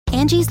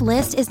Angie's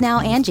List is now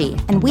Angie,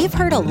 and we've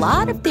heard a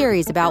lot of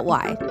theories about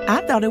why.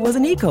 I thought it was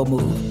an eco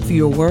move.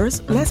 Fewer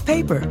words, less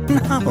paper.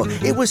 No,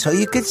 it was so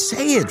you could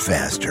say it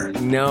faster.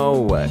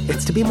 No,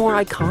 it's to be more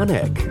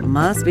iconic.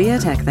 Must be a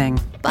tech thing.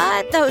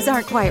 But those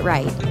aren't quite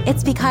right.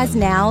 It's because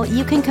now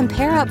you can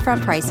compare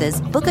upfront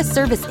prices, book a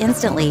service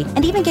instantly,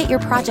 and even get your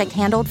project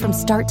handled from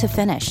start to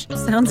finish.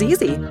 Sounds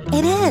easy.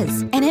 It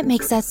is, and it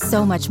makes us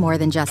so much more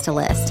than just a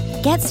list.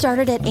 Get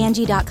started at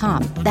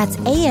Angie.com. That's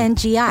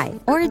ANGI,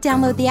 or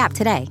download the app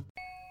today.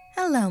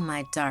 Hello,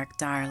 my dark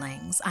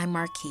darlings. I'm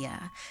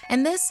Markia,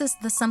 and this is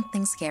the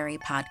Something Scary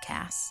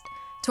podcast.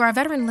 To our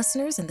veteran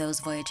listeners and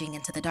those voyaging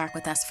into the dark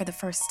with us for the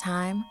first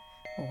time,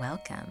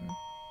 welcome.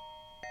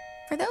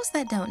 For those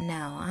that don't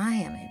know, I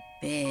am a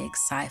big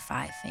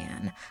sci-fi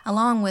fan.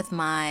 Along with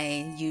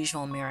my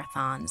usual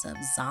marathons of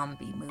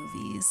zombie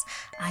movies,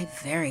 I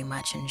very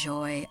much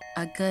enjoy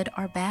a good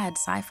or bad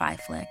sci-fi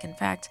flick. In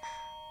fact, I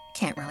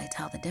can't really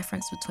tell the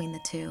difference between the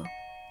two.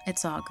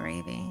 It's all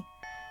gravy.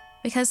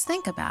 Because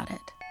think about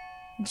it.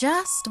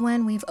 Just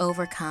when we've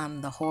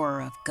overcome the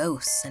horror of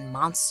ghosts and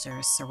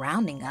monsters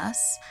surrounding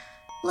us,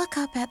 look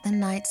up at the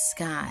night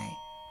sky.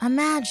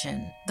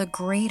 Imagine the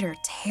greater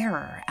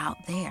terror out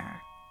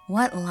there.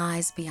 What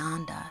lies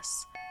beyond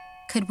us?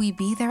 Could we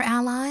be their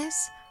allies,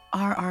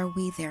 or are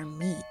we their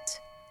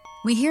meat?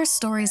 We hear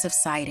stories of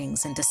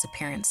sightings and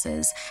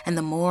disappearances, and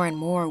the more and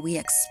more we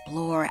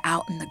explore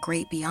out in the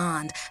great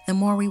beyond, the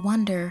more we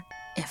wonder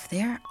if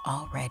they're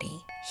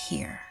already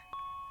here.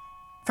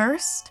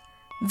 First,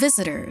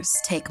 visitors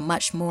take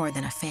much more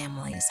than a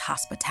family's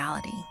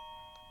hospitality.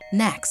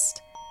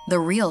 Next, the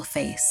real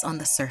face on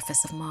the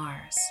surface of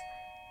Mars.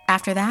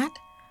 After that,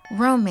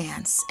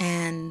 romance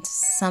and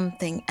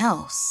something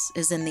else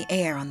is in the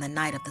air on the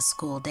night of the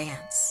school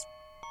dance.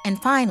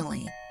 And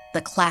finally,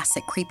 the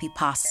classic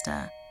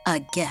creepypasta, A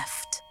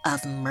Gift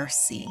of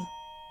Mercy.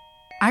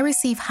 I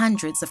receive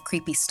hundreds of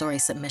creepy story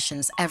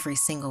submissions every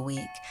single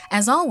week.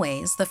 As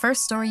always, the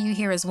first story you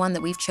hear is one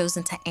that we've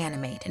chosen to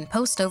animate and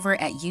post over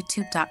at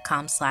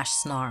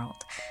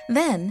youtube.com/snarled.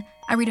 Then,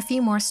 I read a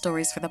few more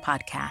stories for the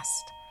podcast.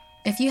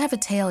 If you have a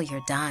tale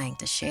you're dying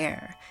to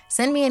share,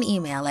 send me an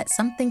email at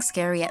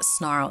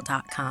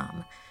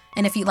somethingscary@snarled.com.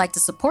 And if you'd like to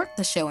support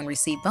the show and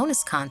receive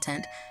bonus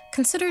content,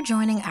 consider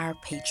joining our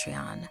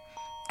Patreon.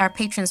 Our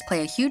patrons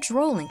play a huge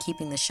role in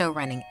keeping the show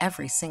running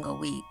every single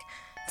week.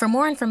 For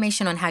more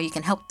information on how you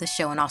can help the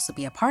show and also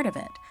be a part of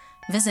it,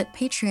 visit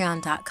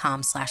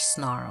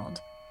patreon.com/snarled.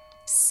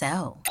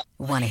 So,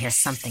 want to hear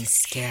something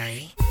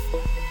scary?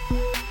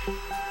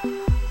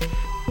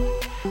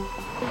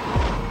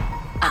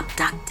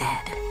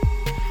 Abducted.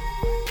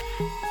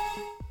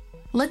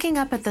 Looking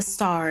up at the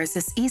stars,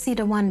 it's easy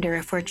to wonder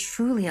if we're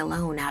truly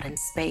alone out in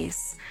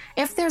space.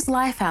 If there's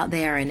life out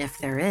there, and if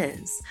there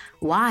is,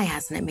 why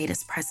hasn't it made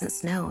its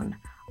presence known?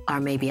 Or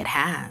maybe it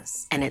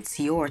has, and it's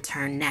your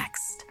turn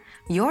next.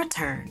 Your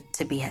turn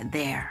to be at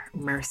their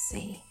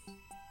mercy.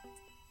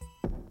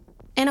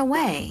 In a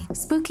way,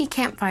 spooky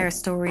campfire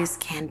stories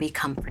can be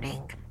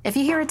comforting. If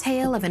you hear a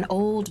tale of an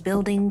old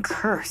building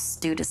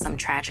cursed due to some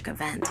tragic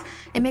event,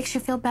 it makes you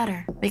feel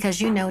better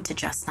because you know to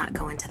just not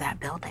go into that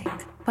building.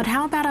 But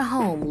how about a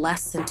home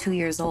less than 2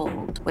 years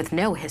old with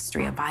no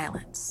history of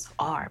violence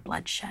or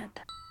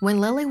bloodshed?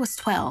 When Lily was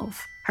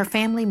 12, her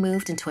family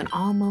moved into an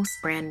almost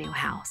brand new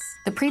house.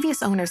 The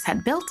previous owners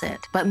had built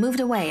it, but moved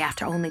away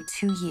after only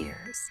 2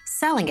 years,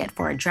 selling it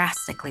for a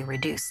drastically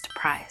reduced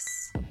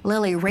price.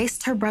 Lily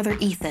raced her brother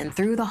Ethan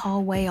through the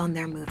hallway on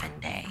their move-in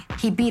day.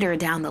 He beat her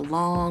down the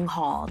long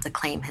hall to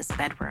claim his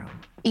bedroom.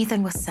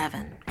 Ethan was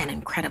 7 and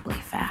incredibly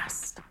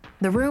fast.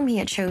 The room he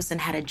had chosen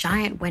had a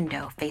giant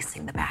window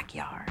facing the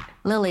backyard.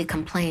 Lily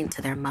complained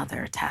to their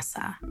mother,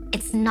 Tessa.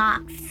 It's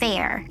not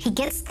fair. He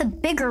gets the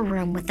bigger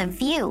room with a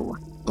view.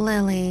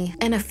 Lily,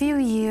 in a few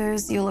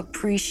years, you'll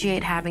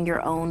appreciate having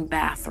your own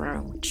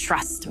bathroom.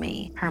 Trust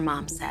me, her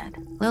mom said.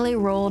 Lily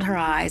rolled her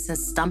eyes and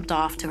stumped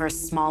off to her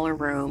smaller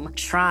room,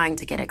 trying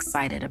to get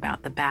excited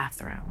about the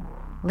bathroom.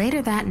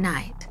 Later that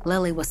night,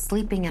 Lily was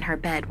sleeping in her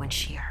bed when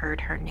she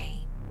heard her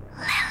name.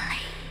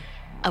 Lily.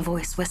 A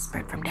voice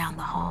whispered from down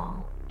the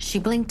hall. She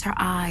blinked her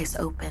eyes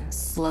open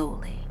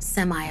slowly,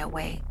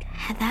 semi-awake.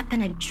 Had that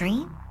been a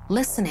dream?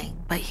 Listening,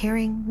 but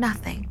hearing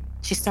nothing,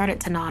 she started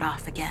to nod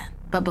off again.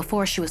 But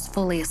before she was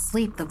fully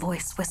asleep, the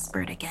voice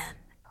whispered again.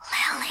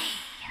 Lily.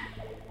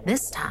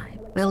 This time,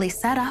 Lily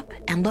sat up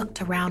and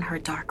looked around her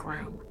dark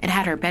room. It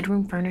had her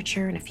bedroom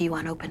furniture and a few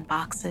unopened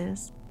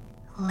boxes.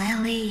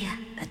 Lily,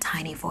 the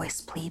tiny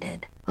voice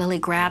pleaded. Lily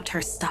grabbed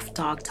her stuffed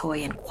dog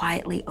toy and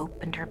quietly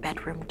opened her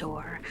bedroom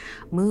door,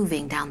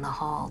 moving down the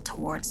hall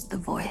towards the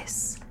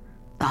voice.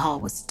 The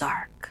hall was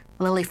dark.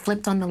 Lily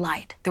flipped on the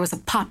light. There was a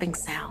popping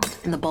sound,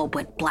 and the bulb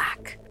went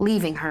black,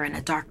 leaving her in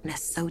a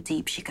darkness so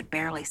deep she could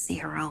barely see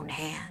her own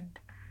hand.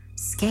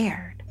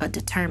 Scared but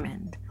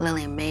determined,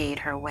 Lily made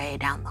her way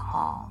down the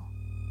hall.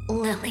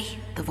 Lily,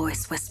 the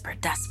voice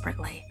whispered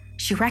desperately.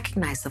 She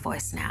recognized the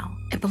voice now.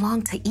 It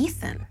belonged to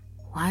Ethan.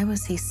 Why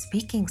was he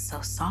speaking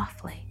so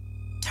softly?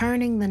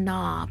 Turning the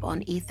knob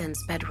on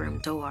Ethan's bedroom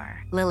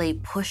door, Lily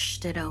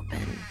pushed it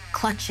open,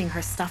 clutching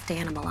her stuffed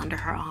animal under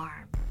her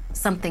arm.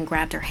 Something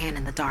grabbed her hand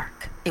in the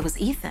dark. It was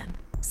Ethan.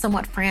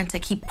 Somewhat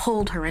frantic, he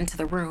pulled her into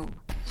the room.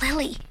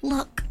 Lily,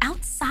 look,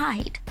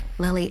 outside.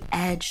 Lily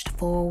edged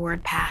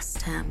forward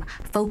past him,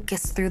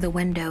 focused through the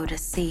window to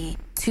see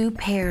 2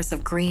 pairs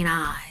of green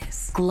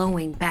eyes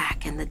glowing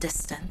back in the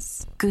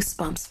distance.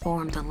 Goosebumps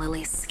formed on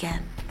Lily's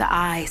skin. The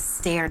eyes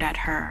stared at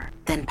her,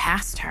 then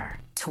past her,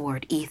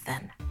 toward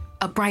Ethan.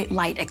 A bright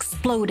light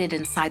exploded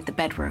inside the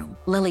bedroom.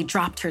 Lily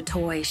dropped her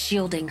toy,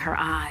 shielding her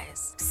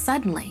eyes.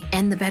 Suddenly,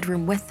 in the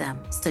bedroom with them,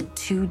 stood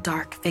 2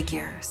 dark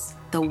figures.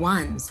 The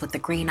ones with the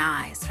green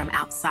eyes from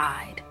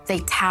outside. They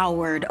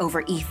towered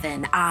over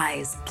Ethan,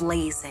 eyes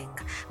blazing.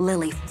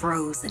 Lily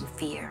froze in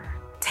fear.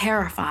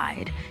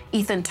 Terrified,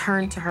 Ethan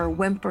turned to her,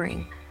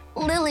 whimpering,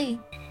 Lily.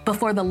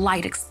 Before the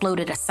light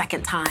exploded a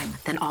second time,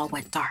 then all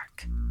went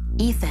dark.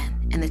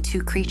 Ethan and the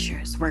 2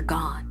 creatures were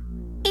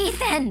gone.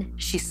 Ethan!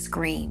 She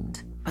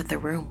screamed, but the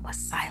room was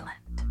silent.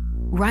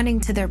 Running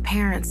to their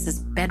parents'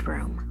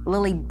 bedroom,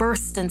 Lily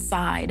burst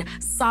inside.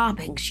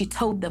 Sobbing, she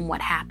told them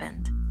what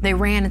happened. They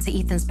ran into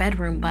Ethan's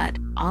bedroom, but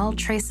all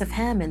trace of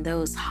him and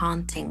those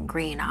haunting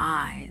green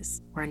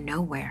eyes were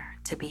nowhere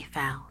to be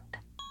found.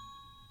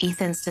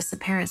 Ethan's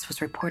disappearance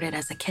was reported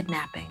as a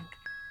kidnapping.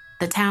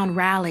 The town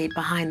rallied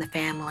behind the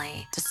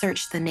family to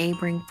search the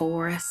neighboring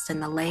forest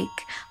and the lake,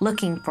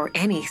 looking for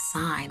any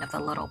sign of the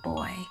little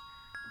boy.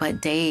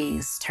 But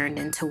days turned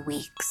into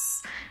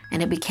weeks,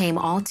 and it became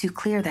all too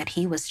clear that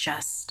he was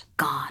just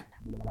gone.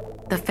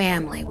 The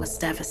family was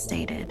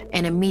devastated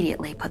and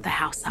immediately put the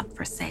house up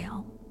for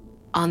sale.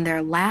 On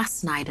their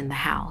last night in the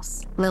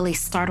house, Lily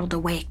startled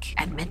awake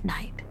at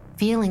midnight,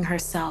 feeling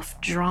herself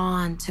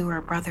drawn to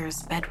her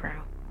brother's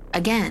bedroom.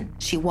 Again,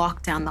 she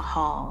walked down the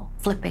hall,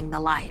 flipping the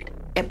light.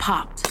 It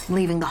popped,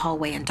 leaving the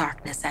hallway in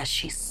darkness as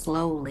she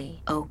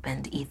slowly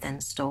opened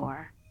Ethan's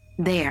door.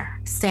 There,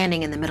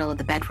 standing in the middle of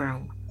the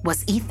bedroom,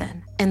 was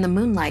Ethan. In the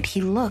moonlight,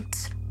 he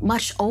looked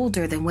much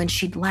older than when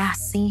she'd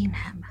last seen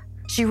him.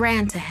 She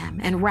ran to him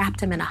and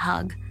wrapped him in a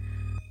hug.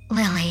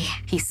 Lily,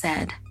 he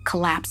said,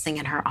 collapsing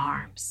in her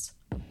arms.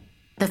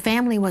 The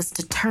family was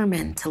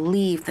determined to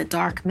leave the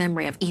dark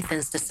memory of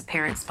Ethan's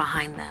disappearance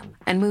behind them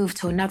and move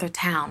to another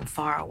town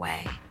far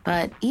away.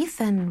 But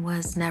Ethan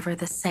was never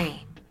the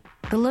same.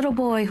 The little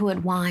boy who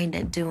had whined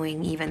at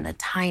doing even the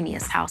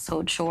tiniest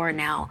household chore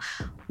now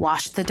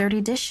washed the dirty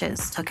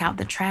dishes, took out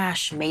the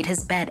trash, made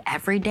his bed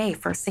every day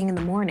first thing in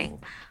the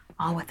morning,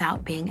 all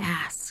without being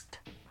asked.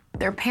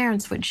 Their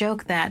parents would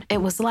joke that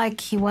it was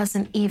like he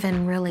wasn't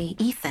even really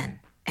Ethan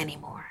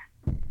anymore.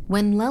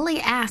 When Lily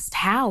asked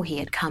how he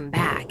had come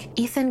back,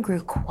 Ethan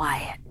grew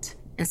quiet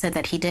and said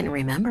that he didn't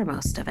remember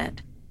most of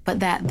it, but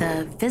that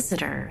the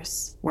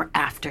visitors were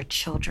after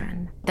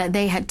children, that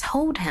they had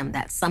told him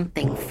that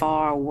something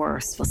far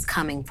worse was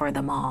coming for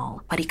them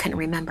all, but he couldn't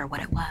remember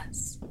what it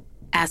was.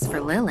 As for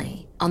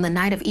Lily, on the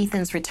night of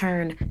Ethan's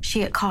return,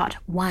 she had caught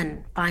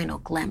one final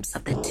glimpse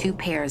of the 2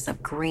 pairs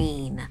of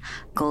green,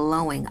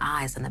 glowing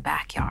eyes in the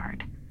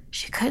backyard.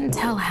 She couldn't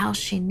tell how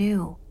she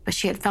knew, but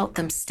she had felt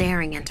them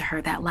staring into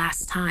her that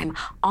last time,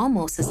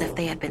 almost as if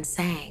they had been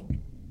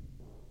saying,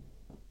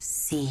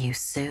 "See you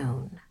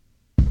soon."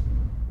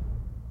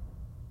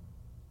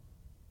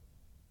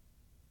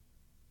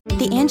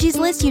 The Angie's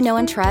List you know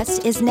and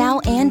trust is now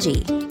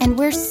Angie, and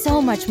we're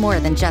so much more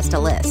than just a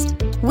list.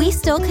 We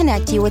still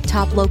connect you with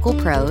top local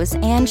pros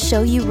and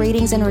show you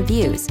ratings and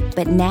reviews,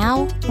 but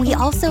now we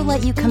also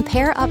let you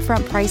compare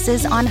upfront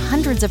prices on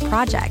hundreds of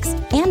projects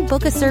and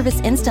book a service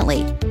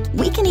instantly.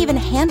 We can even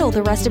handle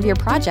the rest of your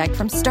project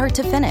from start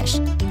to finish.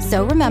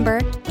 So remember,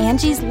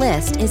 Angie's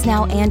List is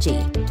now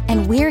Angie,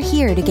 and we're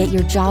here to get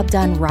your job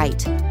done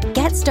right.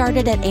 Get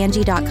started at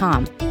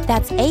Angie.com.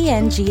 That's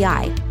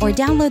ANGI, or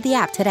download the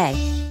app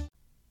today.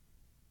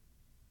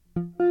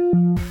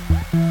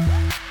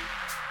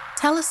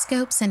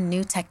 Telescopes and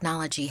new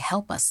technology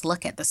help us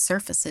look at the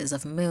surfaces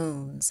of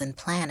moons and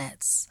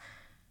planets.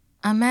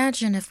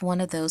 Imagine if one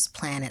of those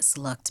planets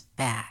looked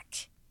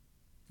back.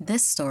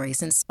 This story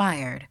is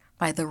inspired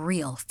by the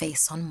real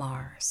face on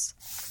Mars.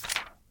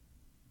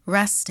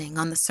 Resting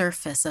on the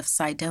surface of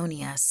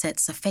Cydonia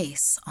sits a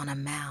face on a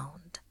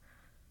mound.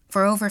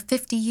 For over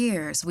 50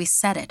 years, we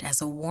set it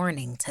as a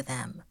warning to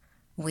them.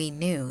 We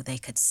knew they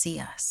could see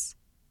us.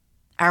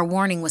 Our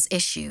warning was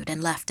issued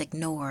and left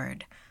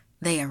ignored.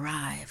 They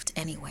arrived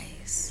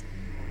anyways.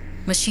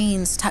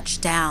 Machines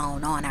touched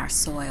down on our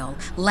soil,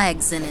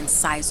 legs and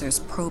incisors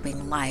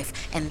probing life,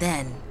 and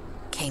then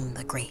came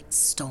the great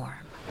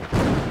storm.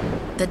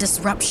 The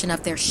disruption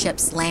of their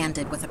ships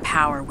landed with a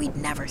power we'd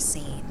never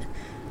seen.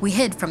 We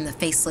hid from the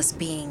faceless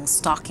beings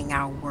stalking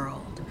our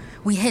world.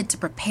 We hid to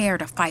prepare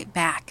to fight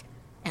back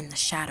in the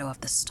shadow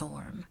of the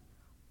storm.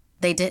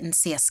 They didn't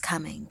see us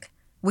coming.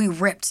 We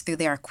ripped through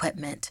their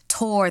equipment,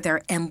 tore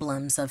their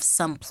emblems of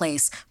some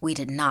place we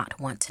did not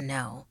want to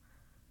know.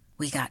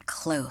 We got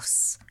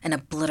close and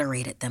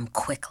obliterated them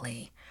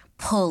quickly,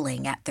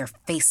 pulling at their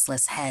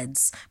faceless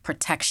heads,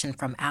 protection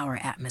from our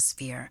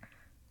atmosphere.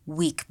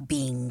 weak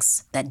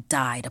beings that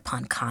died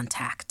upon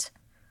contact.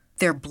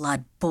 Their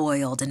blood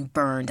boiled and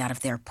burned out of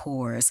their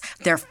pores.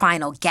 Their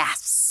final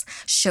gasps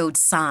showed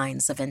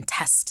signs of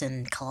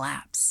intestine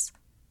collapse.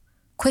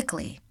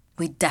 Quickly,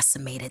 we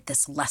decimated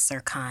this lesser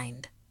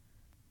kind.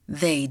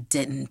 They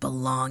didn't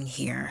belong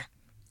here.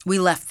 We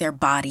left their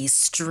bodies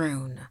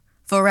strewn,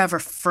 forever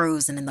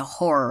frozen in the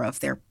horror of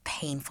their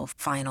painful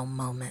final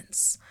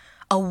moments.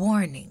 A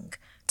warning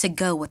to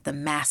go with the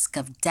mask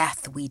of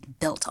death we'd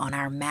built on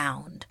our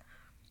mound.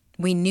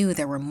 We knew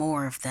there were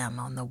more of them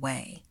on the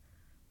way.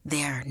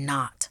 They're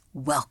not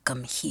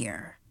welcome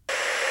here.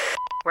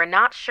 We're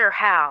not sure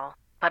how,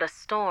 but a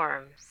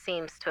storm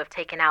seems to have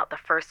taken out the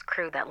first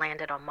crew that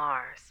landed on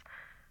Mars.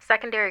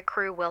 Secondary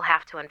crew will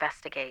have to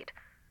investigate.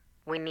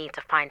 We need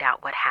to find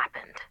out what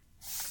happened.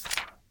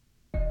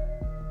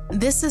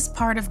 This is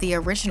part of the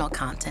original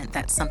content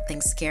that Something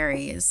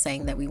Scary is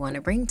saying that we want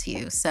to bring to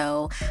you.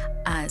 So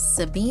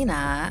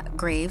Sabina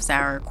Graves,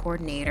 our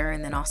coordinator,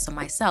 and then also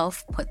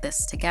myself, put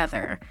this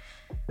together.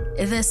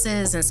 This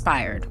is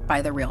inspired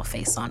by the real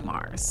face on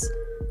Mars.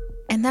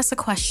 And that's a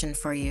question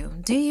for you.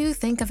 Do you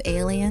think of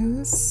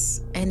aliens?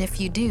 And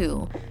if you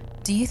do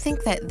you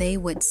think that they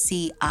would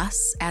see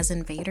us as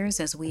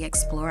invaders as we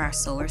explore our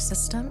solar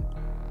system?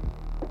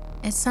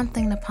 It's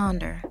something to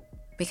ponder,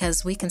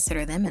 because we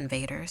consider them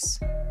invaders,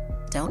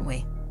 don't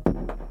we?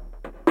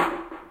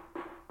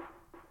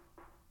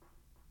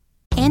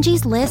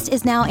 Angie's List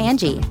is now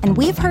Angie, and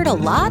we've heard a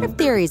lot of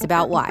theories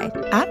about why.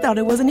 I thought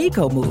it was an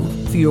eco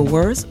move. Fewer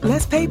words,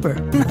 less paper.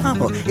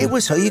 No, it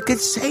was so you could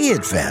say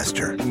it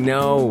faster.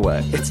 No,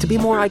 it's to be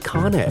more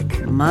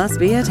iconic. Must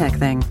be a tech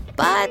thing.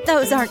 But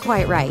those aren't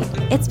quite right.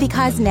 It's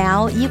because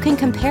now you can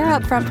compare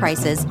upfront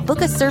prices,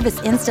 book a service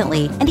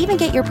instantly, and even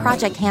get your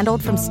project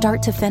handled from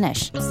start to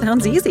finish.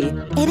 Sounds easy.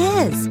 It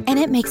is, and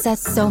it makes us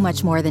so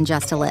much more than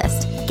just a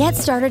list. Get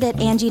started at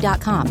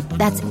Angie.com.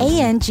 That's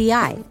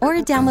ANGI, or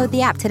download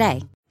the app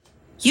today.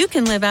 You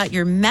can live out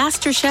your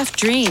MasterChef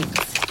dreams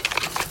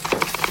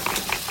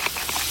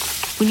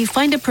when you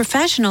find a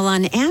professional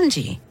on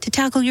Angie to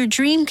tackle your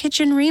dream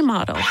kitchen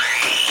remodel.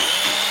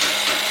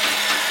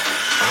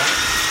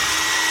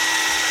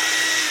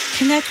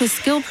 Connect with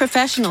skilled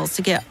professionals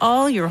to get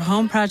all your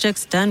home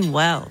projects done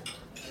well.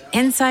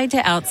 Inside to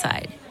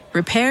outside,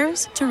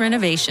 repairs to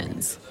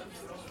renovations.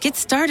 Get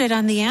started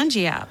on the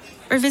Angie app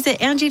or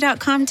visit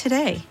Angie.com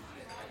today.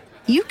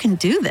 You can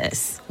do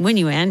this when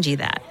you Angie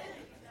that.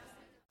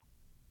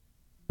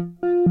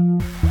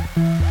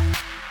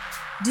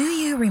 Do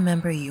you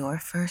remember your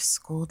first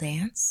school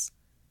dance?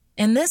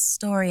 In this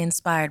story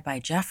inspired by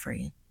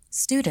Jeffrey,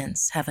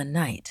 students have a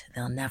night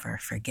they'll never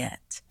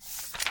forget.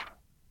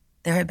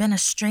 There had been a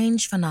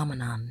strange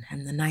phenomenon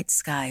in the night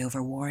sky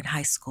over Warren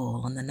High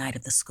School on the night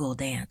of the school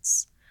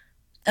dance.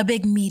 A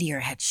big meteor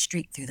had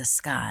streaked through the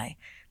sky,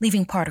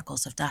 leaving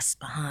particles of dust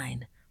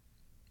behind.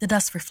 The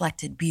dust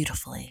reflected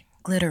beautifully,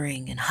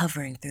 glittering and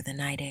hovering through the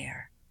night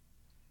air.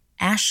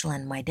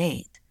 Ashlyn, my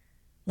date,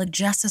 looked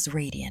just as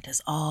radiant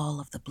as all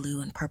of the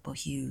blue and purple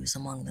hues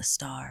among the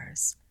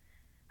stars.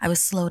 I was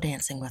slow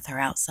dancing with her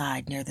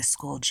outside near the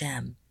school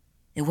gym.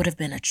 It would have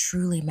been a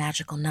truly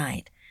magical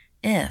night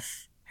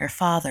if her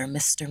father,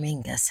 Mr.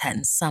 Mingus,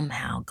 hadn't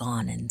somehow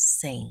gone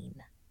insane.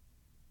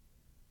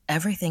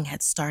 Everything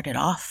had started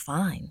off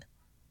fine.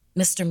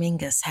 Mr.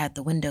 Mingus had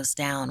the windows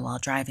down while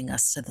driving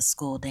us to the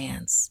school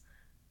dance.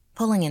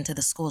 Pulling into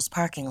the school's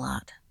parking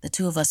lot, the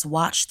two of us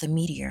watched the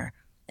meteor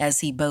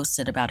as he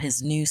boasted about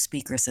his new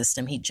speaker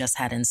system he'd just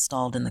had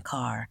installed in the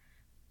car.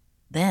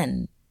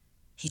 Then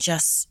he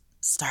just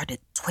started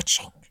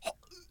twitching.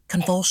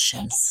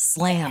 Convulsions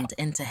slammed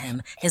into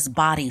him, his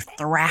body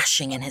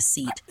thrashing in his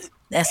seat.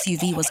 The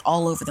SUV was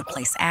all over the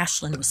place.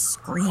 Ashlyn was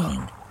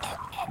screaming.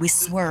 We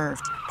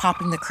swerved,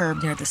 popping the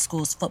curb near the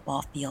school's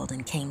football field,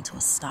 and came to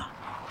a stop.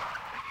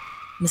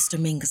 Mr.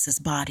 Mingus's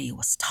body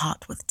was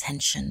taut with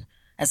tension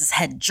as his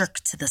head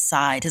jerked to the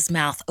side, his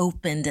mouth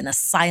opened in a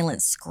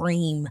silent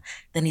scream.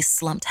 Then he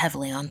slumped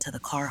heavily onto the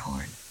car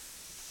horn.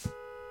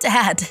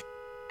 "Dad!"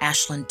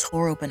 Ashlyn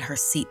tore open her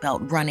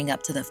seatbelt, running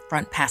up to the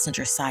front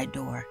passenger side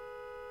door.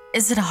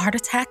 "Is it a heart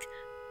attack?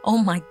 Oh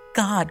my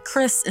God,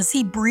 Chris, is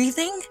he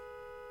breathing?"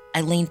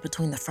 I leaned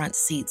between the front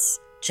seats,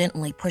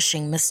 gently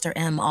pushing Mr.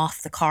 M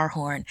off the car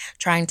horn,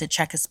 trying to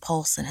check his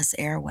pulse and his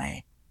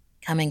airway.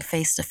 Coming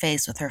face to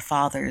face with her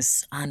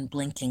father's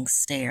unblinking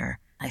stare,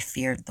 I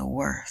feared the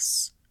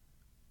worst.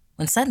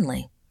 When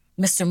suddenly,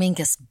 Mr.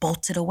 Mingus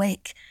bolted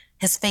awake,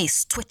 his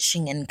face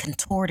twitching and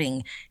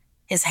contorting.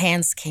 His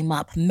hands came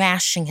up,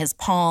 mashing his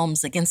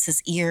palms against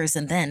his ears,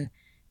 and then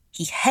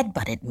he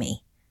headbutted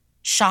me.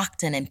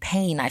 Shocked and in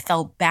pain, I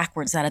fell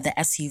backwards out of the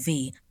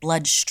SUV,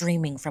 blood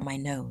streaming from my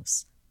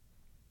nose.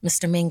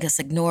 Mr. Mingus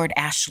ignored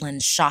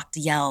Ashlyn's shocked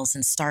yells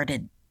and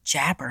started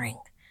jabbering.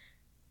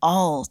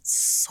 All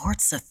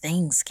sorts of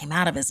things came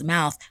out of his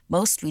mouth.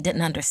 Most we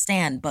didn't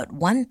understand, but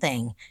one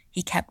thing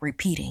he kept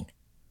repeating.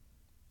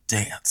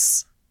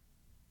 "Dance.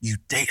 You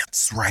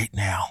dance right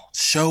now.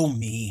 Show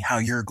me how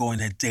you're going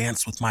to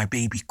dance with my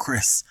baby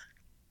Chris.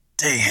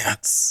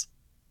 Dance."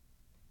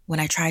 When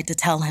I tried to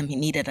tell him he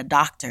needed a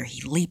doctor,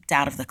 he leaped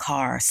out of the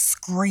car,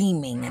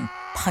 screaming and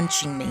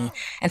punching me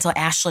until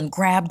Ashlyn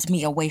grabbed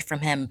me away from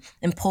him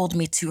and pulled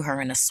me to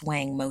her in a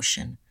swaying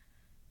motion.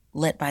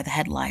 Lit by the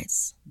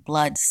headlights,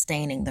 blood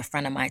staining the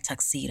front of my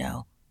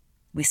tuxedo,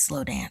 we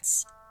slow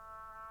danced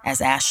as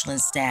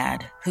Ashlyn's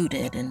dad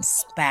hooted and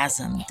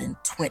spasmed and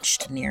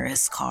twitched near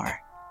his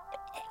car.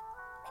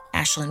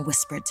 Ashlyn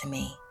whispered to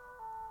me,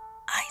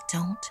 "I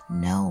don't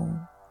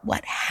know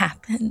what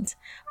happened,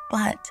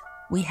 but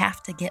we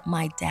have to get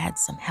my dad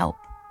some help.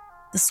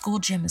 The school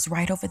gym is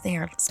right over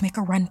there. Let's make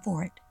a run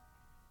for it."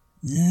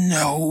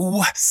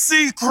 No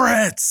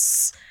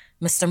secrets!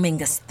 Mr.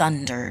 Mingus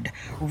thundered.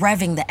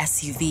 Revving the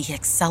SUV, he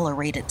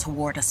accelerated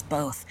toward us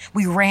both.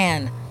 We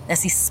ran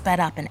as he sped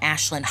up and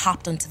Ashlyn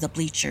hopped onto the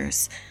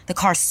bleachers. The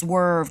car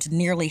swerved,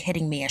 nearly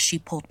hitting me as she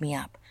pulled me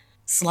up.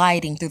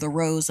 Sliding through the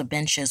rows of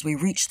benches, we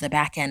reached the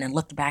back end and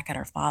looked back at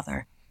our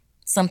father.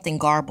 Something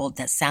garbled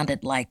that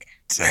sounded like,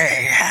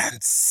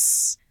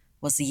 "Dance!"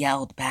 was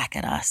yelled back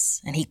at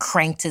us, and he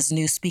cranked his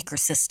new speaker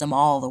system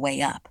all the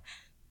way up.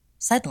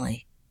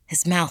 Suddenly,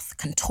 his mouth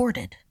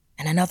contorted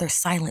and another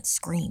silent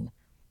scream.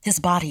 His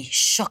body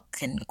shook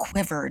and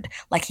quivered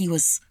like he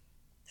was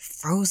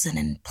frozen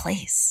in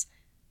place.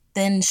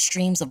 Thin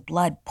streams of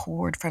blood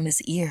poured from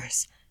his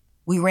ears.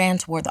 We ran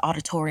toward the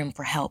auditorium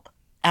for help.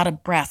 Out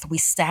of breath, we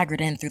staggered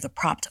in through the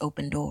propped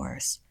open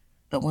doors.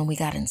 But when we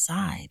got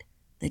inside,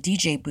 the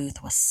DJ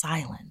booth was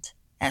silent,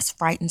 as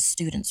frightened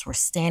students were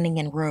standing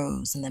in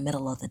rows in the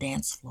middle of the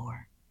dance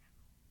floor.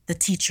 The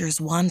teachers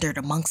wandered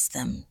amongst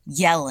them,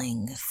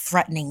 yelling,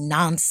 threatening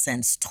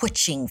nonsense,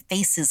 twitching,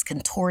 faces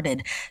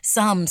contorted,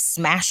 some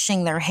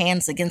smashing their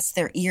hands against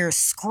their ears,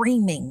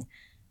 screaming,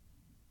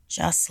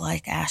 just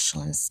like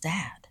Ashlyn's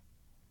dad.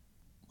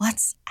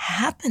 What's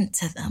happened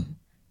to them?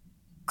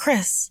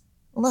 Chris,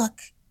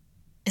 look,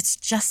 it's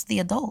just the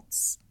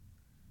adults.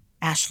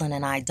 Ashlyn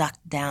and I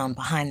ducked down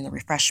behind the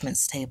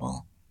refreshments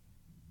table.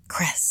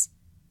 Chris,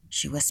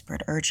 she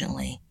whispered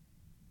urgently,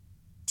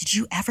 did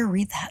you ever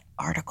read that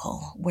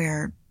article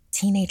where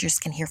teenagers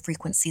can hear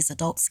frequencies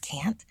adults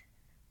can't?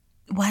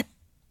 What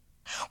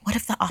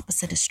if the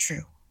opposite is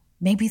true?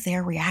 Maybe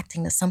they're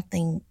reacting to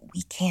something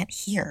we can't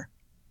hear.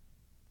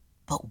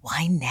 But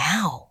why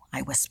now?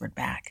 I whispered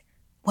back.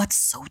 What's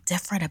so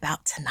different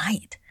about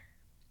tonight?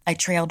 I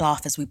trailed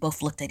off as we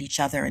both looked at each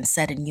other and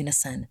said in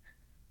unison,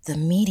 the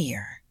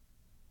meteor.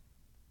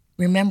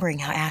 Remembering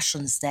how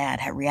Ashlyn's dad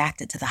had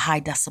reacted to the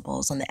high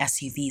decibels on the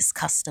SUV's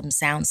custom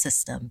sound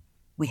system,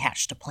 we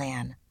hatched a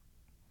plan.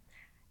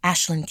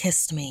 Ashlyn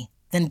kissed me,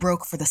 then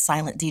broke for the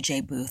silent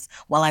DJ booth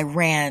while I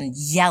ran,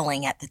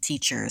 yelling at the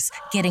teachers,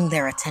 getting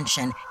their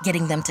attention,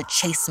 getting them to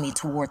chase me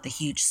toward the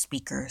huge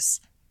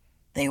speakers.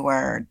 They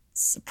were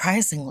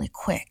surprisingly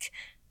quick,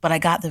 but I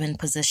got them in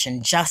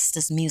position just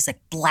as music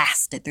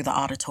blasted through the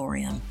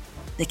auditorium.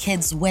 The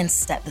kids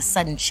winced at the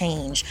sudden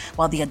change,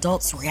 while the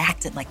adults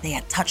reacted like they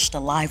had touched a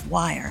live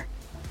wire.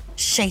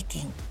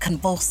 Shaking,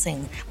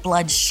 convulsing,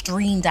 blood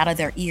streamed out of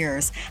their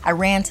ears. I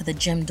ran to the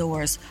gym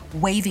doors,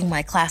 waving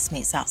my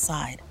classmates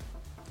outside.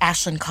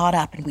 Ashlyn caught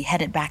up and we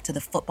headed back to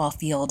the football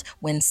field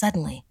when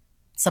suddenly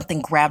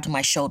something grabbed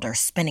my shoulder,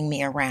 spinning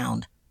me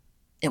around.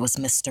 It was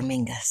Mr.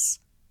 Mingus.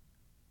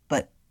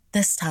 But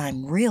this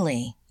time,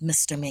 really,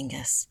 Mr.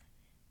 Mingus.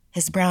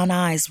 His brown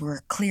eyes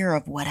were clear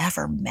of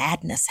whatever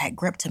madness had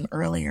gripped him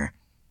earlier.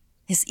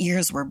 His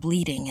ears were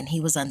bleeding and he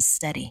was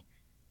unsteady.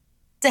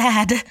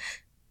 "Dad!"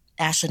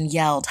 Ashlyn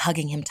yelled,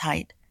 hugging him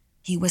tight.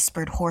 He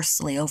whispered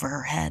hoarsely over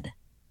her head.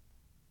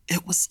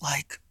 It was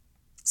like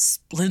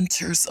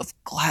splinters of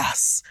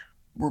glass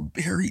were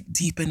buried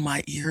deep in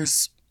my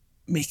ears,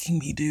 making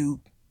me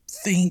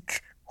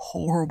think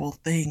horrible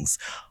things.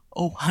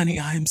 Oh, honey,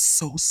 I am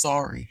so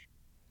sorry.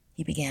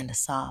 He began to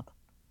sob.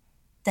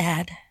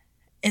 "Dad,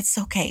 it's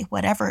okay.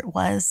 Whatever it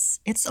was,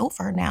 it's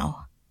over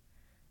now."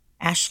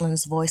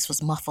 Ashlyn's voice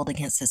was muffled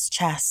against his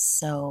chest,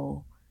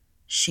 so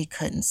she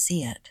couldn't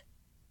see it.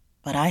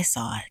 But I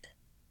saw it,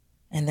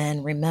 and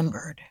then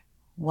remembered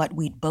what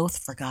we'd both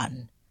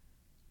forgotten.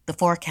 The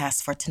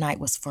forecast for tonight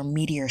was for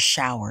meteor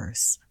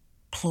showers,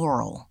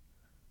 plural.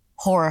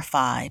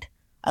 Horrified,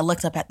 I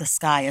looked up at the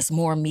sky as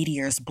more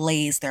meteors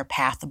blazed their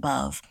path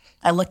above.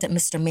 I looked at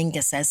Mr.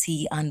 Mingus as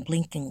he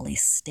unblinkingly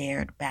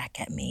stared back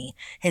at me.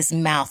 His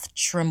mouth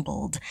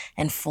trembled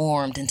and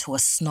formed into a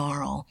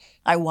snarl.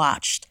 I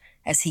watched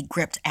as he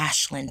gripped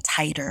Ashlyn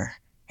tighter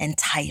and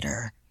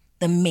tighter,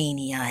 the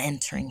mania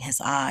entering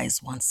his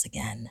eyes once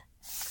again.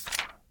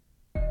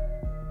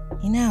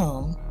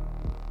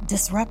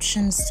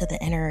 Disruptions to the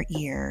inner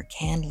ear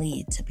can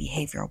lead to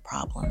behavioral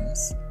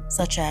problems,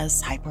 such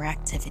as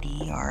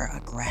hyperactivity or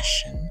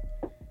aggression.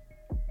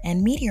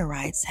 And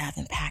meteorites have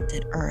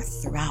impacted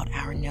Earth throughout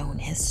our known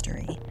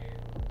history.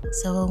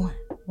 So,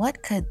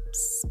 what could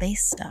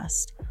space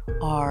dust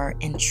or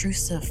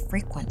intrusive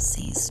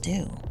frequencies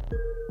do?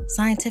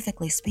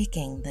 Scientifically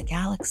speaking, the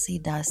galaxy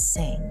does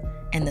sing,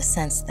 in the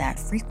sense that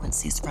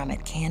frequencies from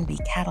it can be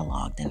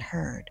cataloged and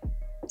heard.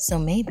 So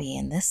maybe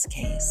in this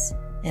case,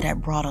 it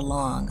had brought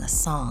along a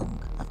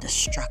song of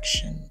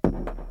destruction.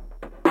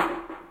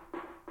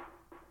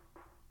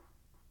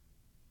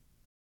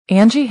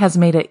 Angie has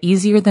made it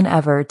easier than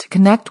ever to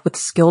connect with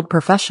skilled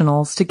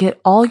professionals to get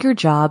all your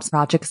jobs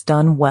projects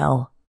done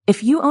well.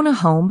 If you own a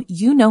home,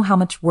 you know how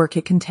much work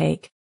it can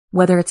take,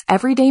 whether it's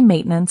everyday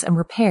maintenance and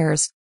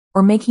repairs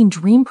or making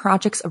dream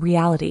projects a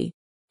reality.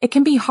 It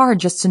can be hard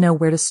just to know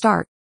where to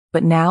start,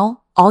 but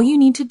now all you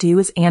need to do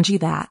is Angie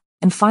that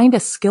and find a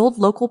skilled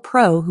local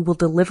pro who will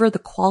deliver the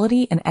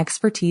quality and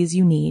expertise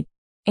you need.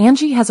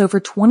 Angie has over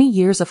 20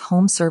 years of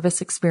home service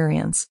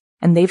experience,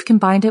 and they've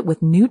combined it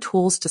with new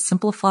tools to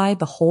simplify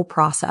the whole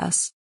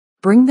process.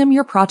 Bring them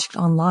your project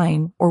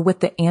online or with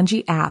the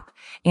Angie app,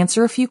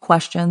 answer a few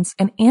questions,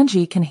 and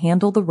Angie can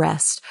handle the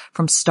rest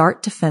from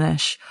start to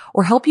finish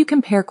or help you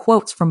compare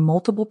quotes from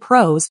multiple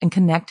pros and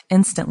connect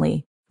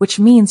instantly, which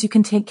means you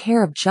can take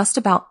care of just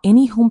about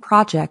any home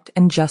project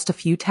in just a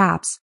few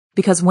taps.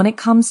 Because when it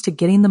comes to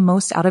getting the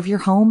most out of your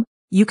home,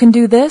 you can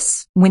do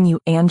this when you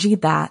Angie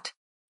that.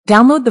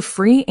 Download the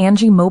free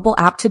Angie mobile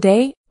app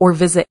today or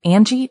visit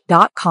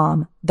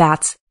Angie.com.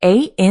 That's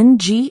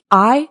ANGI.com.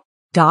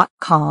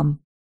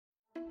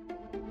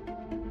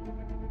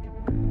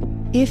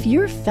 If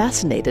you're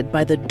fascinated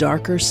by the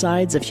darker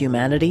sides of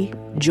humanity,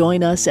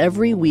 join us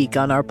every week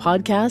on our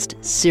podcast,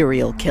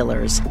 Serial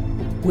Killers,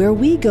 where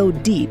we go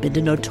deep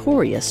into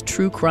notorious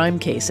true crime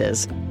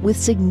cases. With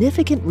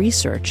significant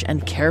research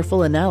and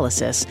careful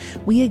analysis,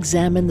 we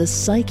examine the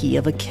psyche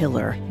of a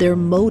killer, their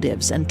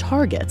motives and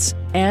targets,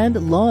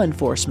 and law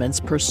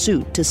enforcement's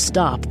pursuit to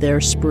stop their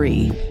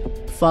spree.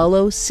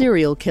 Follow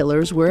Serial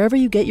Killers wherever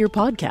you get your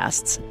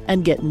podcasts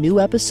and get new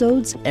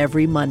episodes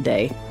every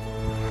Monday.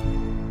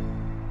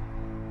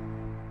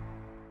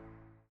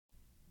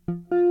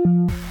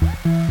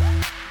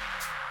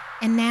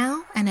 And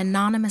now, an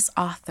anonymous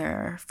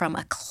author from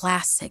a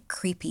classic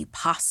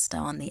creepypasta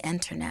on the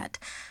internet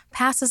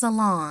passes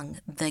along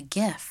the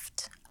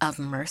gift of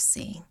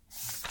mercy.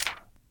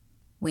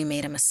 We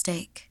made a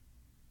mistake.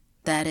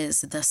 That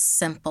is the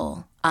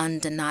simple,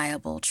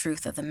 undeniable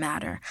truth of the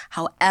matter,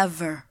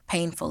 however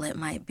painful it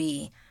might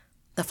be.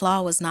 The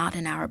flaw was not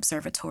in our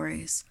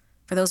observatories,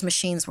 for those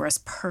machines were as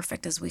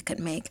perfect as we could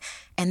make,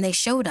 and they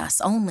showed us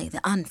only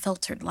the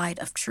unfiltered light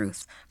of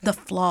truth. The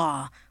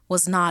flaw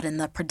was not in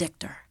the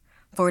predictor,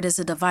 for it is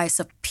a device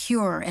of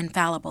pure,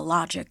 infallible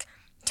logic,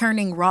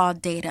 turning raw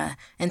data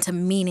into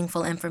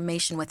meaningful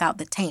information without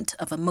the taint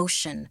of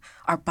emotion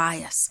or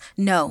bias.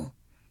 No,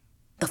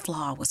 the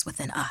flaw was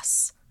within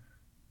us,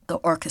 the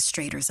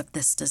orchestrators of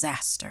this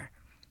disaster,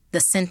 the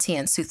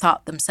sentients who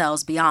thought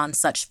themselves beyond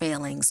such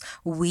failings.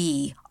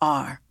 We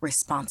are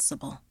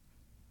responsible.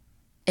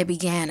 It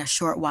began a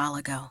short while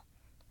ago,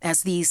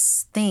 as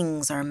these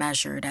things are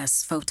measured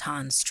as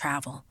photons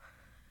travel.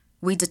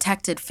 We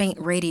detected faint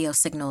radio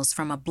signals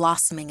from a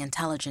blossoming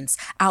intelligence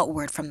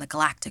outward from the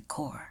galactic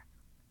core.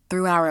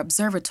 Through our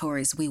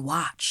observatories, we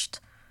watched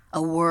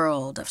a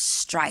world of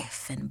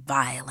strife and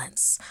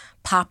violence,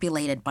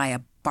 populated by a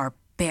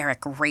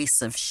barbaric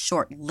race of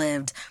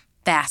short-lived,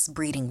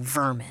 fast-breeding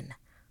vermin.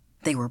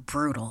 They were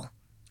brutal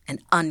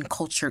and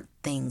uncultured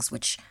things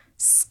which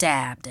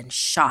stabbed and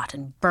shot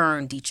and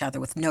burned each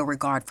other with no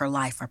regard for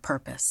life or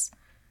purpose.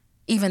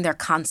 Even their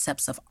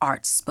concepts of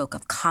art spoke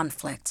of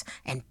conflict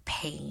and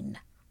pain.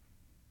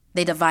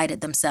 They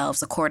divided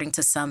themselves according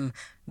to some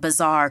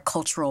bizarre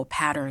cultural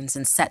patterns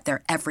and set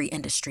their every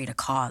industry to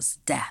cause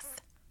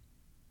death.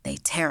 They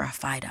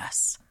terrified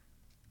us,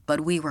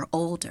 but we were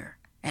older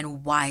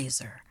and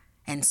wiser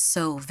and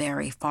so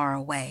very far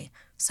away,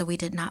 so we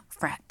did not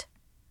fret.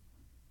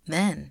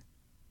 Then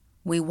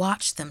we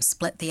watched them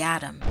split the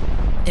atom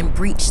and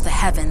breach the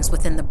heavens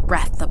within the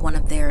breath of one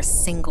of their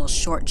single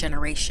short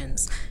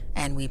generations,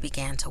 and we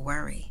began to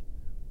worry.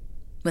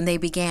 When they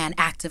began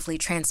actively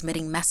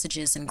transmitting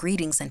messages and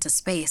greetings into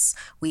space,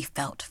 we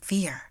felt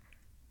fear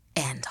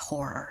and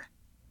horror.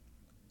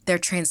 Their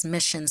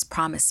transmissions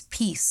promised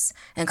peace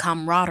and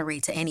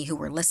camaraderie to any who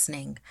were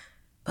listening,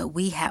 but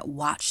we had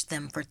watched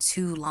them for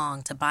too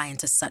long to buy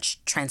into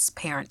such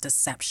transparent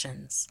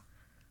deceptions.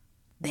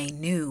 They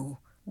knew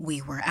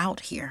we were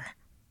out here,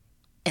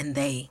 and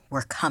they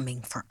were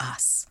coming for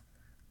us.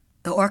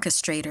 The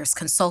orchestrators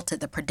consulted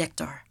the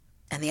predictor,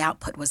 and the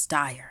output was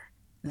dire.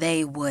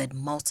 They would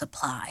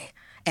multiply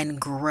and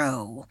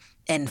grow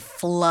and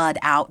flood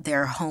out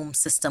their home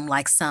system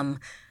like some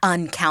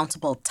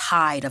uncountable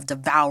tide of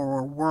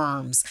devourer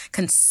worms,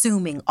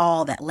 consuming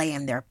all that lay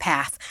in their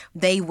path.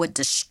 They would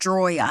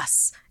destroy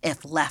us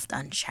if left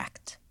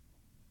unchecked.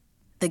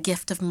 The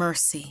gift of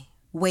mercy,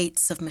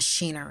 weights of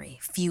machinery,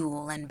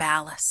 fuel, and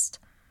ballast.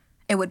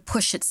 It would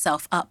push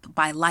itself up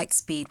by light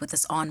speed with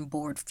its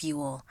onboard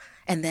fuel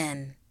and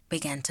then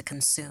begin to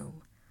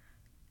consume.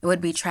 It would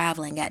be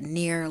traveling at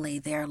nearly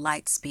their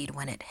light speed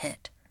when it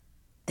hit.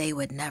 They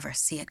would never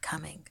see it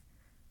coming.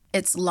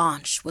 Its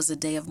launch was a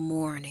day of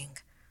mourning,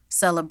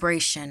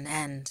 celebration,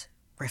 and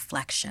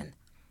reflection.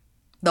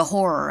 The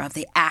horror of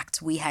the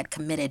act we had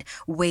committed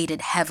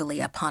weighed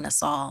heavily upon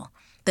us all.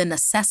 The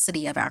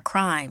necessity of our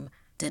crime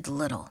did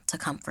little to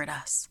comfort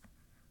us.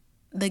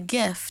 The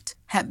gift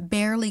had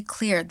barely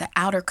cleared the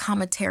outer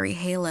cometary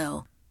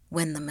halo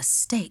when the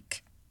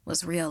mistake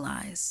was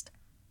realized.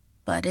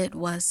 But it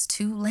was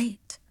too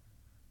late.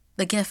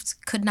 The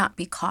gift could not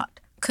be caught,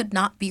 could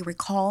not be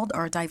recalled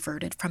or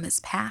diverted from its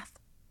path.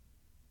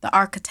 The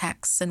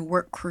architects and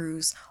work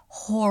crews,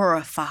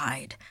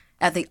 horrified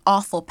at the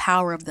awful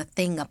power of the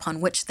thing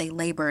upon which they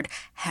labored,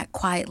 had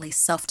quietly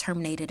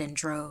self-terminated in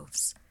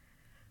droves.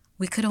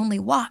 We could only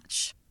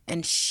watch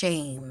in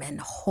shame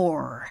and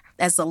horror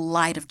as the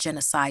light of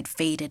genocide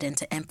faded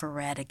into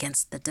infrared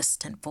against the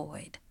distant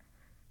void.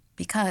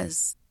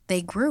 Because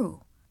they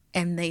grew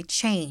and they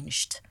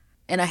changed.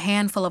 In a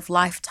handful of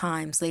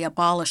lifetimes, they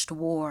abolished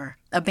war,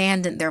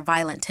 abandoned their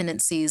violent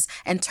tendencies,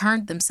 and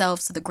turned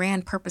themselves to the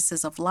grand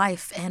purposes of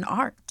life and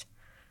art.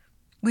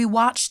 We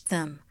watched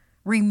them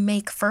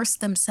remake first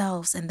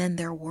themselves and then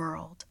their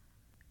world.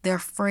 Their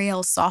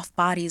frail, soft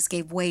bodies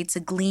gave way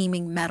to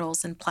gleaming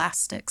metals and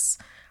plastics.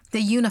 They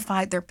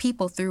unified their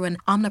people through an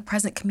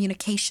omnipresent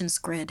communications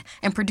grid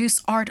and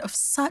produced art of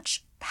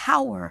such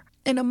power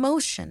and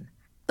emotion,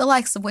 the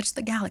likes of which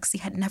the galaxy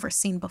had never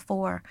seen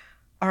before,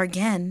 or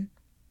again,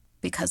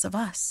 because of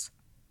us.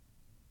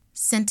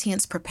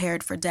 Sentience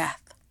prepared for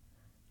death.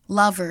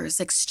 Lovers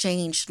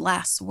exchanged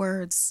last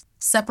words,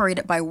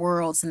 separated by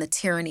worlds in the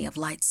tyranny of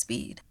light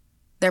speed.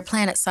 Their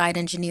planet-side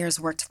engineers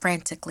worked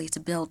frantically to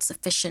build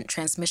sufficient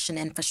transmission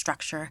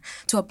infrastructure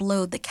to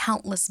upload the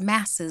countless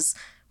masses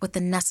with the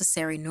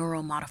necessary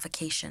neural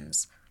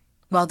modifications,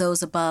 while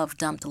those above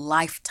dumped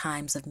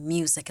lifetimes of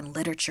music and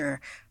literature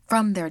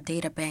from their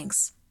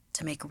databanks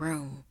to make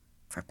room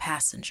for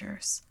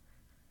passengers.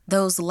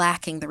 Those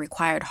lacking the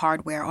required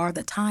hardware or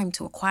the time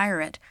to acquire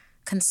it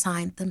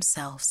consigned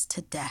themselves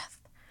to death,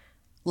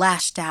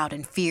 lashed out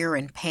in fear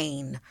and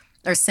pain,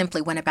 or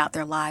simply went about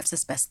their lives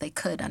as best they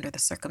could under the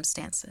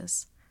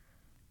circumstances.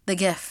 The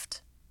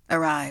gift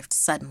arrived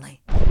suddenly,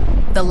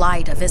 the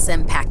light of its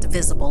impact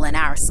visible in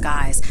our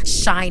skies,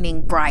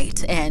 shining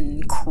bright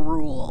and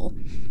cruel.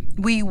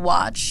 We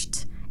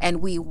watched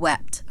and we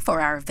wept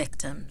for our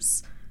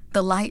victims.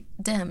 The light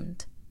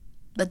dimmed,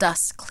 the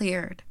dust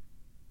cleared,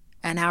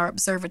 and our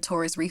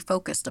observatories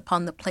refocused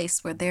upon the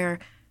place where their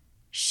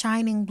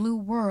shining blue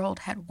world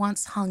had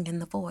once hung in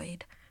the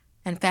void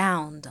and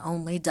found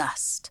only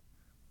dust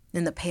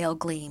in the pale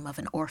gleam of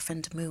an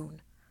orphaned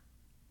moon,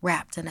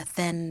 wrapped in a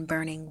thin,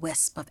 burning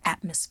wisp of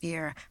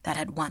atmosphere that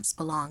had once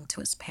belonged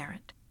to its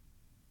parent.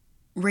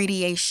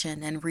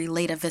 Radiation and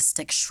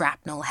relativistic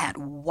shrapnel had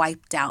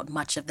wiped out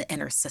much of the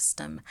inner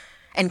system,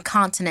 and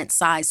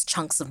continent-sized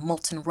chunks of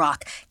molten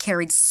rock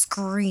carried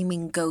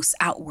screaming ghosts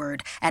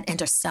outward at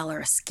interstellar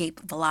escape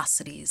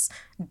velocities,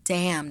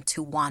 damned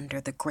to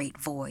wander the great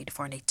void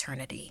for an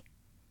eternity.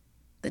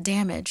 The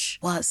damage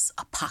was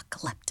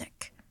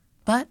apocalyptic,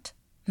 but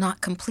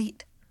not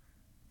complete.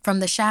 From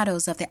the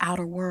shadows of the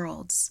outer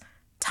worlds,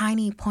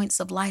 tiny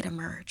points of light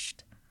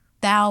emerged.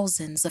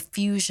 Thousands of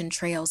fusion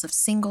trails of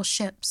single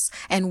ships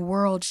and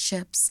world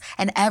ships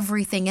and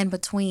everything in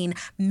between,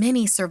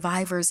 many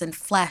survivors in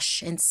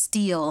flesh and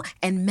steel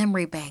and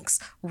memory banks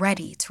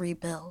ready to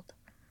rebuild.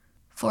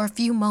 For a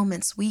few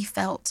moments, we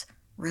felt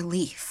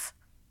relief,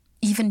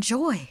 even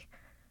joy.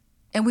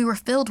 And we were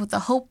filled with the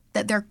hope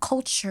that their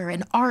culture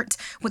and art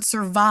would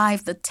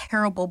survive the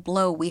terrible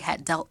blow we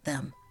had dealt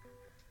them.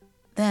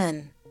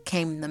 Then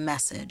came the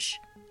message,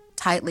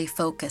 tightly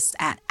focused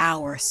at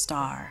our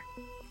star,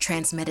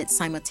 transmitted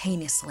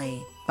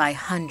simultaneously by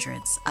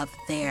hundreds of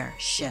their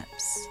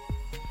ships.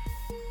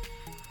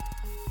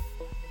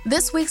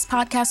 This week's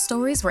podcast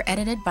stories were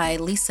edited by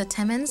Lisa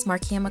Timmons,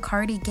 Markia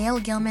McCarty, Gail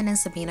Gilman, and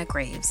Sabina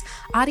Graves.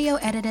 Audio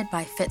edited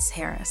by Fitz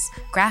Harris.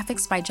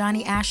 Graphics by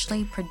Johnny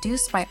Ashley.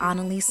 Produced by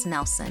Annalise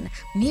Nelson.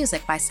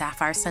 Music by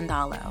Sapphire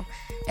Sandalo.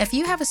 If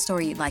you have a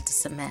story you'd like to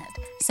submit,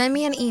 send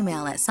me an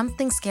email at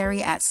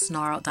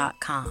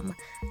somethingscary@snarled.com.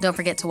 Don't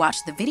forget to watch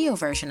the video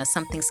version of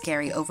Something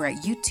Scary over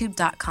at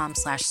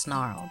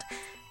youtube.com/snarled.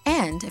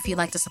 And if you'd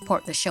like to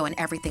support the show and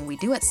everything we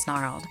do at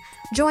Snarled,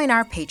 join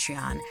our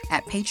Patreon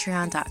at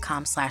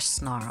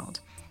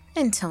patreon.com/snarled.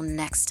 Until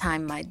next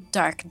time, my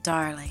dark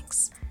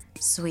darlings,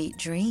 sweet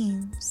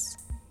dreams.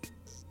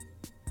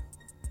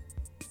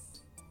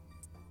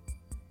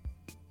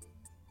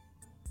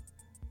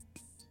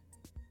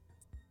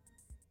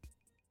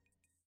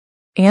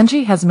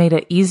 Angie has made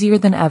it easier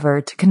than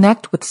ever to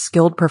connect with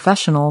skilled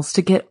professionals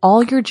to get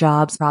all your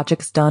jobs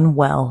projects done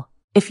well.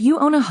 If you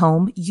own a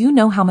home, you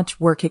know how much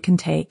work it can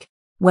take,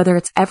 whether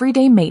it's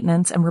everyday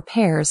maintenance and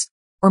repairs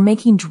or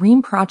making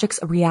dream projects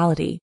a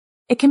reality.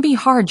 It can be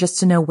hard just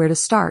to know where to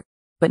start,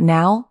 but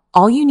now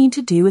all you need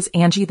to do is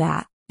Angie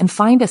that and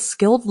find a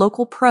skilled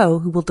local pro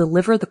who will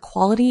deliver the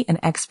quality and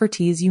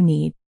expertise you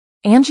need.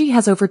 Angie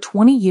has over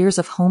 20 years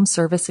of home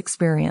service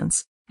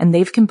experience, and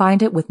they've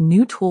combined it with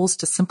new tools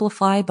to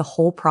simplify the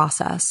whole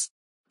process.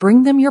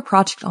 Bring them your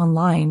project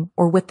online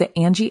or with the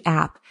Angie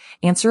app,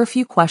 answer a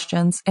few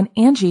questions, and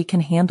Angie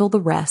can handle the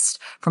rest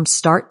from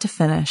start to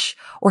finish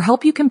or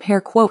help you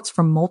compare quotes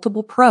from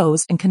multiple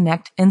pros and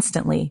connect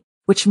instantly,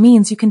 which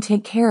means you can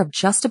take care of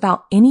just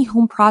about any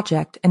home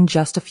project in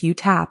just a few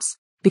taps.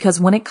 Because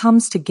when it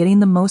comes to getting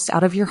the most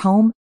out of your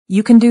home,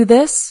 you can do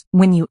this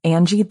when you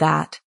Angie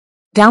that.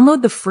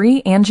 Download the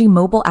free Angie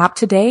mobile app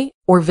today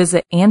or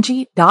visit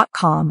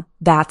Angie.com.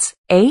 That's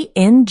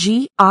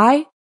ANGI.com.